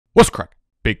What's cracking,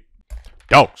 big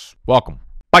dogs? Welcome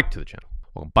back to the channel.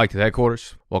 Welcome back to the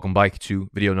headquarters. Welcome back to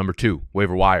video number 2,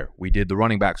 waiver wire. We did the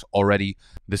running backs already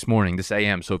this morning, this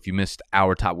AM. So if you missed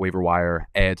our top waiver wire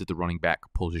ads at the running back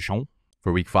position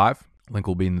for week 5, link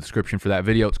will be in the description for that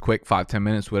video. It's quick, 5-10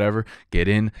 minutes, whatever. Get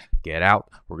in, get out.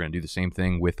 We're going to do the same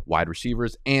thing with wide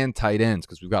receivers and tight ends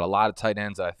because we've got a lot of tight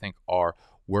ends that I think are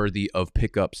worthy of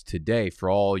pickups today. For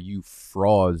all you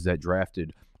frauds that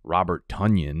drafted Robert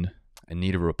Tonyan and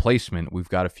need a replacement, we've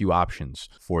got a few options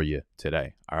for you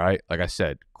today. All right, like I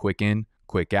said, quick in,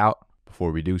 quick out.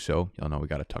 Before we do so, y'all know we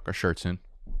got to tuck our shirts in.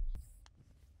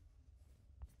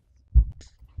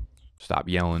 Stop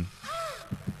yelling.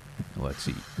 Let's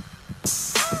eat.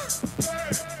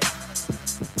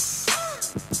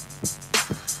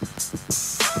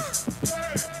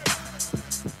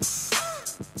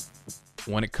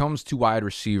 When it comes to wide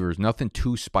receivers, nothing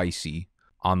too spicy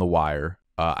on the wire.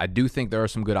 I do think there are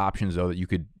some good options, though, that you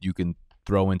can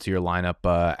throw into your lineup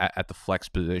at the flex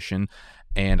position.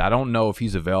 And I don't know if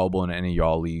he's available in any of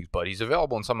y'all leagues, but he's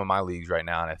available in some of my leagues right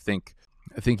now. And I think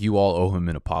you all owe him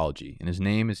an apology. And his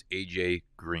name is AJ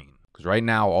Green. Because right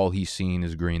now, all he's seen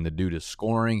is green. The dude is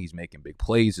scoring. He's making big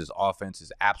plays. His offense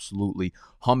is absolutely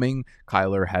humming.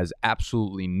 Kyler has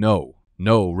absolutely no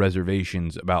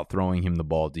reservations about throwing him the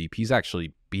ball deep. He's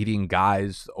actually beating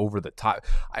guys over the top.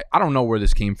 I don't know where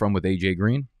this came from with AJ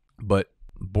Green, but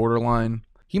borderline,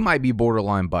 he might be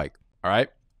borderline bike. All right.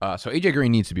 So AJ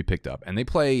Green needs to be picked up, and they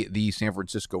play the San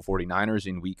Francisco 49ers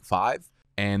in week 5.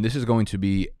 And this is going to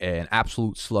be an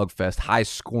absolute slugfest,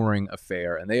 high-scoring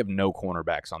affair, and they have no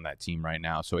cornerbacks on that team right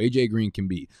now. So A.J. Green can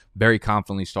be very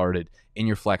confidently started in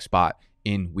your flex spot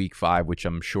in week 5, which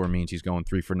I'm sure means he's going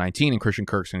 3 for 19, and Christian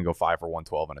Kirk's going to go 5 for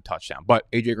 112 and a touchdown. But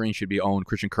A.J. Green should be owned.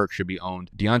 Christian Kirk should be owned.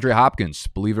 DeAndre Hopkins,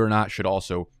 believe it or not, should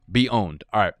also be owned.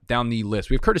 All right, down the list,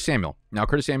 we have Curtis Samuel. Now,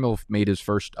 Curtis Samuel made his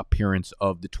first appearance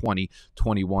of the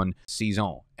 2021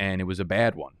 season, and it was a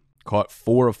bad one. Caught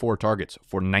 4 of 4 targets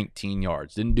for 19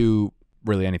 yards. Didn't do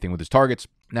really anything with his targets.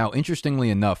 Now,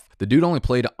 interestingly enough, the dude only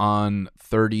played on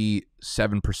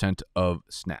 37% of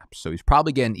snaps. So he's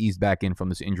probably getting eased back in from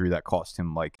this injury that cost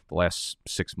him like the last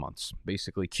 6 months,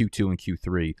 basically Q2 and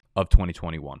Q3 of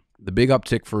 2021. The big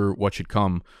uptick for what should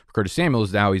come for Curtis Samuel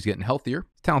is now he's getting healthier.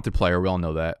 Talented player, we all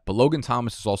know that. But Logan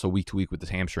Thomas is also week to week with this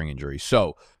hamstring injury.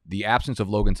 So the absence of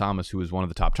Logan Thomas, who is one of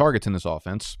the top targets in this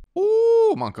offense,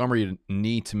 Montgomery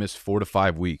need to miss 4 to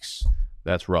 5 weeks.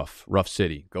 That's rough. Rough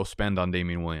city. Go spend on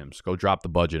Damian Williams. Go drop the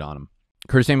budget on him.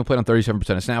 Curtis Samuel played on 37%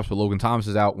 of snaps, but Logan Thomas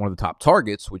is out, one of the top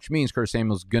targets, which means Curtis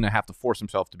Samuel's going to have to force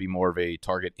himself to be more of a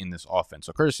target in this offense.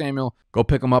 So Curtis Samuel, go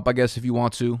pick him up, I guess, if you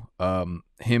want to.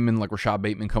 Him and like Rashad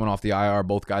Bateman coming off the IR,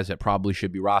 both guys that probably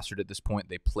should be rostered at this point.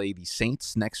 They play the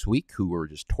Saints next week, who were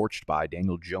just torched by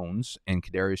Daniel Jones and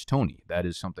Kadarius Toney. That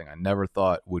is something I never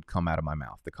thought would come out of my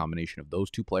mouth. The combination of those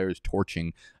two players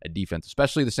torching a defense,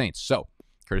 especially the Saints. So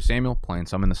Curtis Samuel playing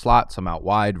some in the slot, some out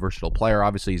wide, versatile player.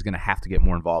 Obviously, he's going to have to get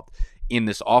more involved in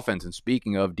this offense. And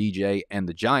speaking of DJ and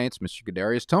the Giants, Mr.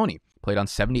 Kadarius Toney played on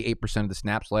 78% of the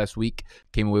snaps last week,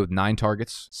 came away with 9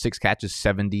 targets, 6 catches,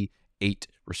 78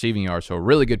 receiving yards. So a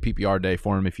really good PPR day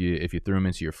for him if you threw him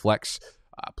into your flex.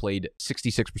 Played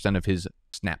 66% of his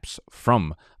snaps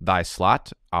from thy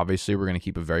slot. Obviously, we're going to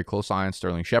keep a very close eye on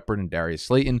Sterling Shepard and Darius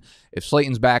Slayton. If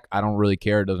Slayton's back, I don't really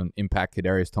care. It doesn't impact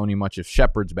Kadarius Toney much. If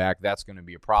Shepard's back, that's going to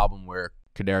be a problem where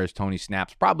Kadarius Toney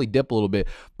snaps probably dip a little bit.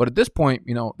 But at this point,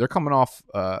 they're coming off,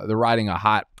 they're riding a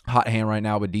hot hand right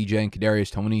now with DJ and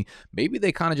Kadarius Toney. Maybe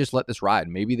they kind of just let this ride.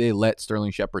 Maybe they let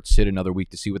Sterling Shepard sit another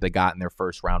week to see what they got in their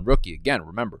first-round rookie. Again,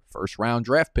 remember, first-round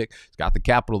draft pick. He's got the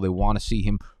capital. They want to see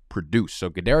him produce. So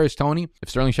Kadarius Toney, if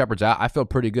Sterling Shepard's out, I feel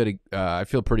pretty good. I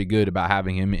feel pretty good about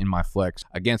having him in my flex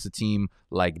against a team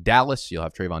like Dallas. You'll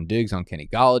have Trayvon Diggs on Kenny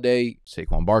Golladay.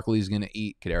 Saquon Barkley is going to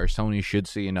eat. Kadarius Toney should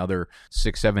see another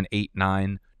 6, 7, 8,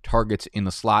 9 targets in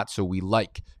the slot. So we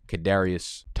like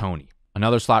Kadarius Toney.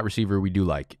 Another slot receiver we do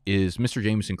like is Mr.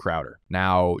 Jamison Crowder.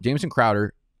 Now, Jamison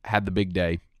Crowder had the big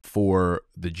day for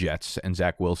the Jets and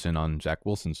Zach Wilson on Zach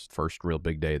Wilson's first real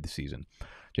big day of the season.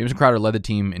 Jamison Crowder led the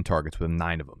team in targets with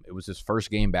 9 of them. It was his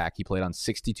first game back. He played on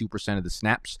 62% of the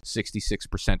snaps,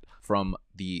 66% from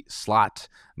the slot.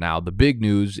 Now, the big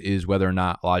news is whether or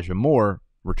not Elijah Moore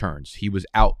returns. He was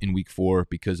out in week 4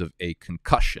 because of a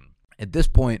concussion. At this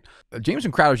point,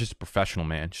 Jamison Crowder is just a professional,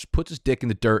 man. Just puts his dick in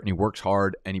the dirt and he works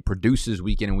hard and he produces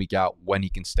week in and week out when he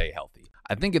can stay healthy.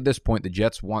 I think at this point, the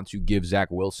Jets want to give Zach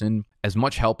Wilson as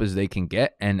much help as they can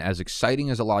get. And as exciting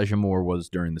as Elijah Moore was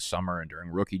during the summer and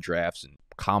during rookie drafts and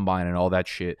combine and all that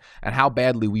shit, and how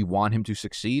badly we want him to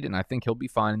succeed, and I think he'll be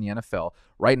fine in the NFL.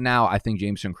 Right now, I think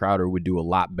Jamison Crowder would do a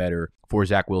lot better for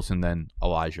Zach Wilson than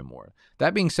Elijah Moore.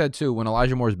 That being said, too, when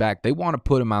Elijah Moore's back, they want to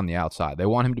put him on the outside. They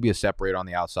want him to be a separator on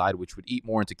the outside, which would eat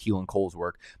more into Keelan Cole's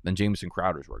work than Jamison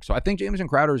Crowder's work. So I think Jamison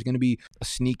Crowder is going to be a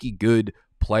sneaky good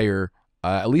player,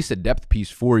 at least a depth piece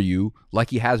for you,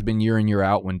 like he has been year in, year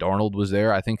out when Darnold was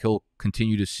there. I think he'll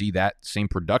continue to see that same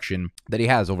production that he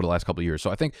has over the last couple of years.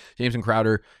 So I think Jamison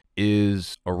Crowder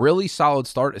is a really solid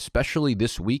start, especially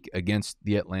this week against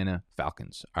the Atlanta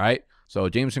Falcons. All right. So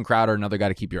Jamison Crowder, another guy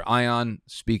to keep your eye on.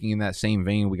 Speaking in that same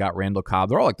vein, we got Randall Cobb.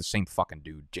 They're all like the same fucking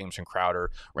dude. Jamison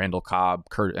Crowder, Randall Cobb,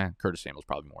 Curtis Samuel's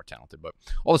probably more talented, but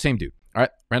all the same dude. All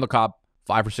right. Randall Cobb,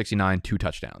 5 for 69, 2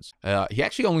 touchdowns. He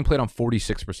actually only played on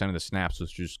 46% of the snaps,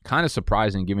 which is kind of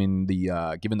surprising given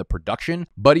the production,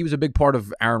 but he was a big part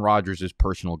of Aaron Rodgers'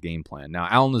 personal game plan. Now,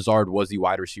 Allen Lazard was the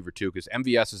wide receiver too, because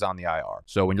MVS is on the IR.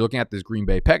 So when you're looking at this Green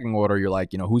Bay pecking order, you're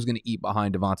like, who's going to eat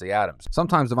behind Davante Adams?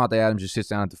 Sometimes Davante Adams just sits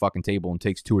down at the fucking table and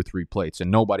takes 2 or 3 plates, and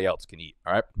nobody else can eat,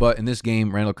 all right? But in this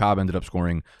game, Randall Cobb ended up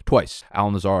scoring twice.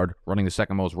 Allen Lazard running the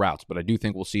second most routes, but I do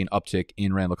think we'll see an uptick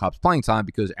in Randall Cobb's playing time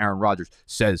because Aaron Rodgers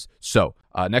says so.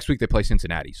 Next week, they play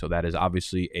Cincinnati, so that is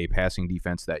obviously a passing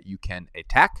defense that you can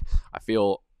attack. I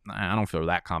don't feel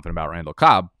that confident about Randall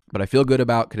Cobb, but I feel good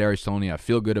about Kadarius Toney. I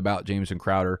feel good about Jamison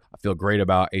Crowder. I feel great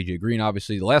about A.J. Green,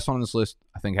 obviously. The last one on this list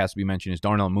I think has to be mentioned is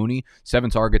Darnell Mooney. 7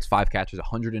 targets, 5 catches,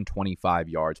 125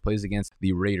 yards. Plays against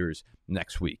the Raiders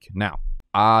next week. Now,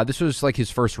 this was like his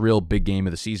first real big game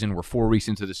of the season. We're 4 weeks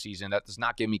into the season. That does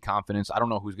not give me confidence. I don't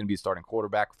know who's going to be the starting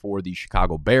quarterback for the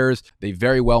Chicago Bears. They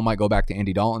very well might go back to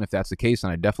Andy Dalton if that's the case,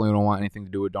 and I definitely don't want anything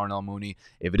to do with Darnell Mooney.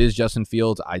 If it is Justin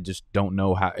Fields, I just don't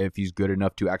know if he's good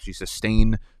enough to actually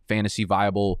sustain fantasy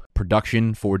viable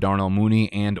production for Darnell Mooney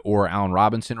and or Allen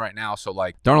Robinson right now. So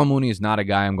Darnell Mooney is not a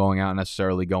guy I'm going out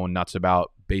necessarily going nuts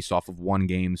about based off of one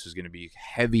game. This is going to be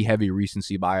heavy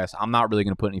recency bias. I'm not really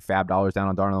going to put any fab dollars down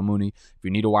on Darnell Mooney. If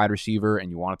you need a wide receiver and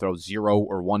you want to throw $0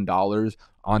 or $1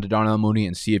 onto Darnell Mooney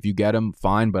and see if you get him,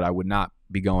 fine, but I would not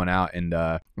be going out and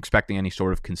expecting any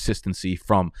sort of consistency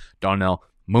from Darnell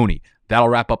Mooney. That'll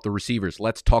wrap up the receivers.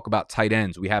 Let's talk about tight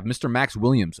ends. We have Mr. Max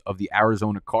Williams of the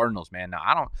Arizona Cardinals, man.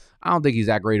 Now, I don't think he's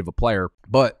that great of a player,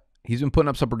 but he's been putting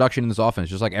up some production in this offense,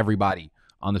 just like everybody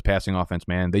on this passing offense,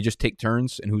 man. They just take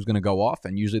turns and who's going to go off,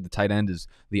 and usually the tight end is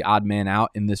the odd man out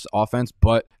in this offense,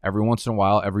 but every once in a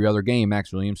while, every other game,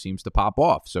 Max Williams seems to pop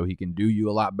off, so he can do you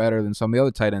a lot better than some of the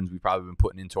other tight ends we've probably been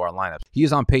putting into our lineups. He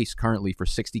is on pace currently for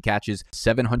 60 catches,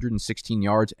 716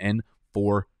 yards, and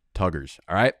 4 tuggers.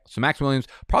 All right. So Max Williams,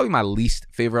 probably my least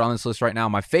favorite on this list right now.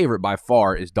 My favorite by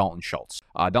far is Dalton Schultz.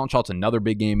 Dalton Schultz, another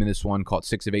big game in this one, caught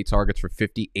 6 of 8 targets for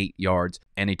 58 yards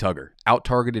and a tugger.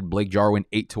 Out-targeted Blake Jarwin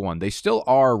 8-1. They still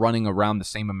are running around the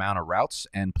same amount of routes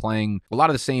and playing a lot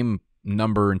of the same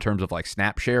number in terms of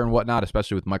snap share and whatnot,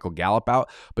 especially with Michael Gallup out.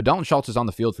 But Dalton Schultz is on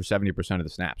the field for 70% of the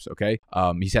snaps, okay?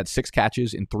 He's had 6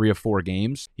 catches in 3 of 4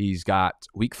 games. He's got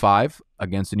week 5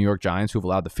 against the New York Giants, who've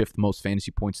allowed the 5th most fantasy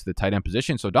points to the tight end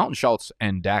position. So Dalton Schultz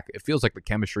and Dak, it feels like the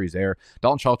chemistry is there.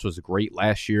 Dalton Schultz was great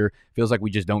last year. Feels like we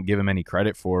just don't give him any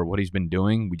credit for what he's been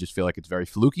doing. We just feel like it's very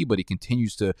fluky, but he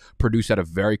continues to produce at a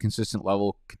very consistent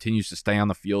level, continues to stay on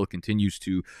the field, continues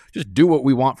to just do what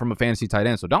we want from a fantasy tight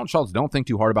end. So Dalton Schultz, don't think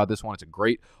too hard about this one. It's a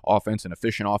great offense, an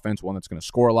efficient offense, one that's going to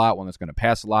score a lot, one that's going to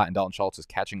pass a lot, and Dalton Schultz is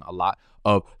catching a lot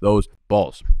of those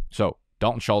balls. So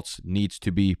Dalton Schultz needs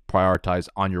to be prioritized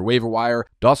on your waiver wire.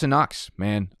 Dawson Knox,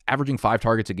 man, averaging 5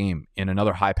 targets a game in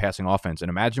another high-passing offense. And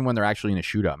imagine when they're actually in a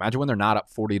shootout. Imagine when they're not up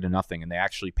 40-0 and they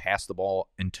actually pass the ball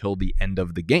until the end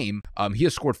of the game. He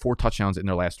has scored 4 touchdowns in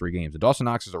their last 3 games. And Dawson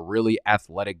Knox is a really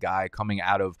athletic guy coming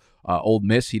out of Ole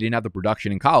Miss. He didn't have the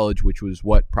production in college, which was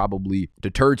what probably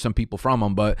deterred some people from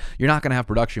him. But you're not going to have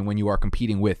production when you are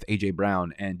competing with A.J.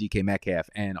 Brown and DK Metcalf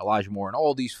and Elijah Moore and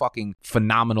all these fucking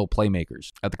phenomenal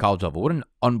playmakers at the college level. What an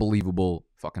unbelievable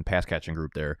fucking pass catching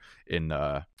group there in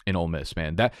Ole Miss,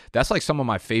 man. That's some of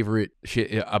my favorite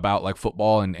shit about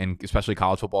football and especially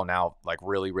college football now,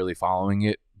 really following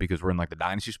it because we're in the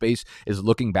dynasty space, is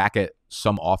looking back at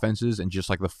some offenses and just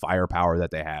the firepower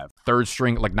that they have. 3rd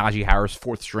string, Najee Harris,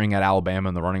 4th string at Alabama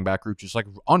in the running back group, just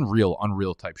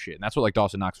unreal type shit. And that's what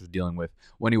Dawson Knox was dealing with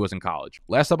when he was in college.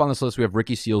 Last up on this list, we have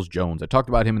Ricky Seals-Jones. I talked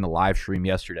about him in the live stream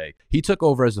yesterday. He took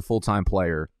over as a full-time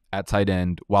player at tight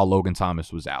end while Logan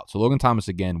Thomas was out. So Logan Thomas,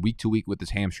 again, week to week with his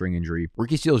hamstring injury.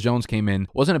 Ricky Seals-Jones came in,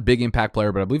 wasn't a big impact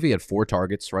player, but I believe he had 4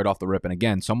 targets right off the rip. And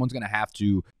again, someone's going to have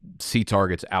to see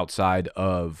targets outside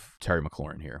of Terry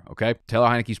McLaurin here, okay? Taylor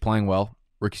Heineke's playing well.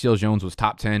 Ricky Seals-Jones was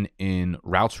top 10 in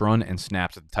routes run and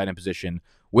snaps at the tight end position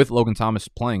with Logan Thomas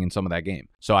playing in some of that game.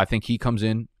 So I think he comes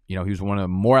in, You know, he was one of the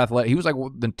more athletic. He was like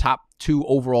the top 2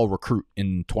 overall recruit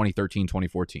in 2013,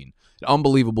 2014. An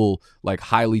unbelievable, like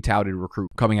highly touted recruit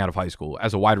coming out of high school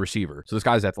as a wide receiver. So this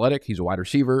guy's athletic. He's a wide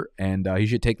receiver, and he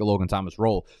should take the Logan Thomas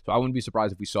role. So I wouldn't be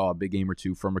surprised if we saw a big game or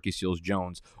two from Ricky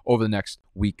Seals-Jones over the next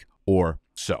week or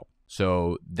so.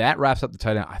 So that wraps up the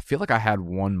tight end. I feel like I had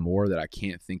one more that I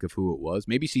can't think of who it was.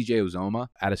 Maybe CJ Uzomah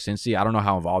out of Cincy. I don't know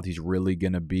how involved he's really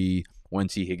going to be when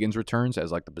T. Higgins returns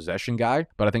as like the possession guy,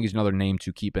 but I think he's another name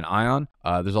to keep an eye on.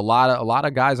 There's a lot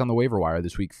of guys on the waiver wire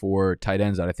this week for tight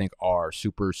ends that I think are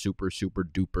super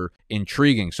duper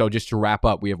intriguing. So just to wrap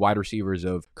up, we have wide receivers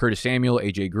of Curtis Samuel,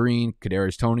 AJ Green,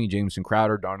 Kadarius Toney, Jameson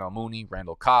Crowder, Darnell Mooney,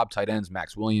 Randall Cobb. Tight ends,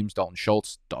 Max Williams, Dalton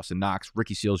Schultz, Dawson Knox,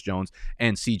 Ricky Seals-Jones,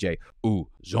 and CJ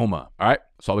Uzomah. All right,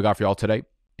 that's all we got for y'all today.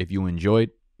 If you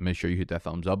enjoyed, make sure you hit that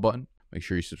thumbs up button. Make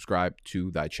sure you subscribe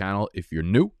to thy channel if you're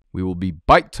new. We will be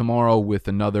back tomorrow with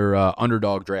another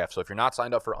underdog draft. So if you're not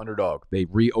signed up for underdog, they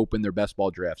reopen their best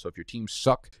ball draft. So if your teams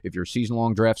suck, if your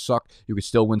season-long drafts suck, you can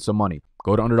still win some money.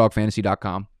 Go to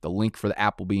underdogfantasy.com. The link for the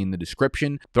app will be in the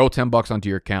description. Throw $10 onto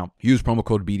your account. Use promo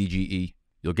code BDGE.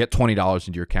 You'll get $20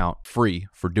 into your account free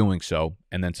for doing so.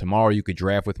 And then tomorrow you could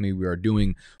draft with me. We are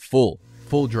doing full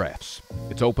drafts.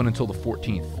 It's open until the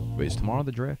 14th. Wait, is tomorrow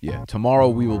the draft? Yeah, tomorrow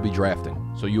we will be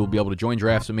drafting. So you will be able to join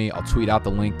drafts with me. I'll tweet out the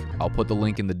link. I'll put the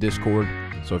link in the Discord.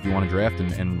 So if you want to draft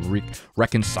and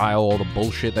reconcile all the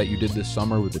bullshit that you did this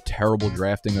summer with the terrible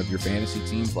drafting of your fantasy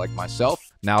teams like myself,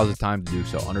 now is the time to do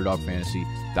so.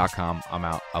 Underdogfantasy.com. I'm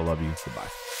out. I love you.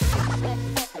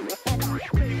 Goodbye.